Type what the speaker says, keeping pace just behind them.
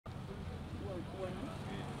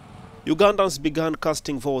Ugandans began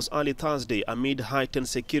casting votes early Thursday amid heightened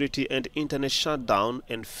security and internet shutdown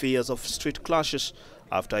and fears of street clashes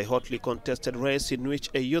after a hotly contested race in which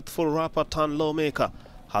a youthful rapper turned lawmaker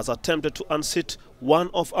has attempted to unseat one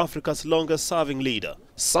of Africa's longest-serving leader.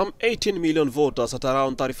 Some 18 million voters at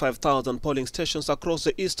around 35,000 polling stations across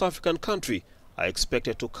the East African country are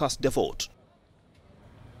expected to cast their vote.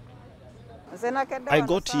 I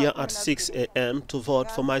got here at 6 a.m. to vote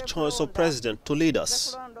for my choice of president to lead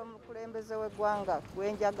us.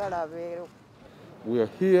 We are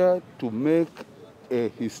here to make a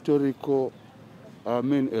historical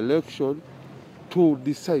election to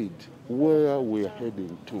decide where we are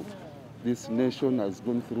heading to. This nation has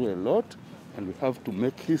gone through a lot and we have to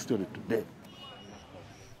make history today.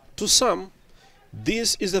 To some,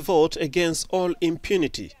 this is a vote against all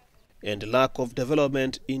impunity and lack of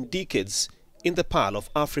development in decades in the Pearl of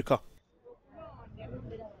Africa.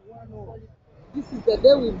 This is the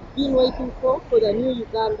day we've been waiting for the new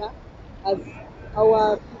Uganda, as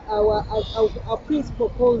our prince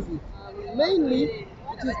proposed it. Mainly,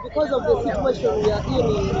 it is because of the situation we are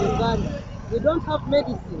in Uganda. We don't have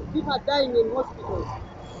medicine. People are dying in hospitals.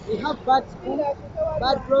 We have bad schools,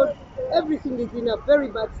 bad roads. Everything is in a very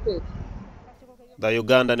bad state. The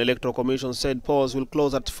Ugandan Electoral Commission said polls will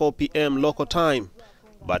close at 4 p.m. local time,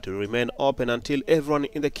 but will remain open until everyone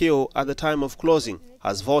in the queue at the time of closing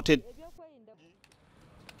has voted.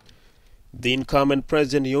 The incumbent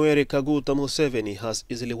President Yoweri Kaguta Museveni has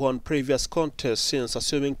easily won previous contests since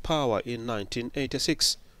assuming power in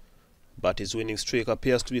 1986. But his winning streak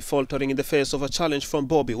appears to be faltering in the face of a challenge from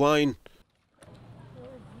Bobi Wine.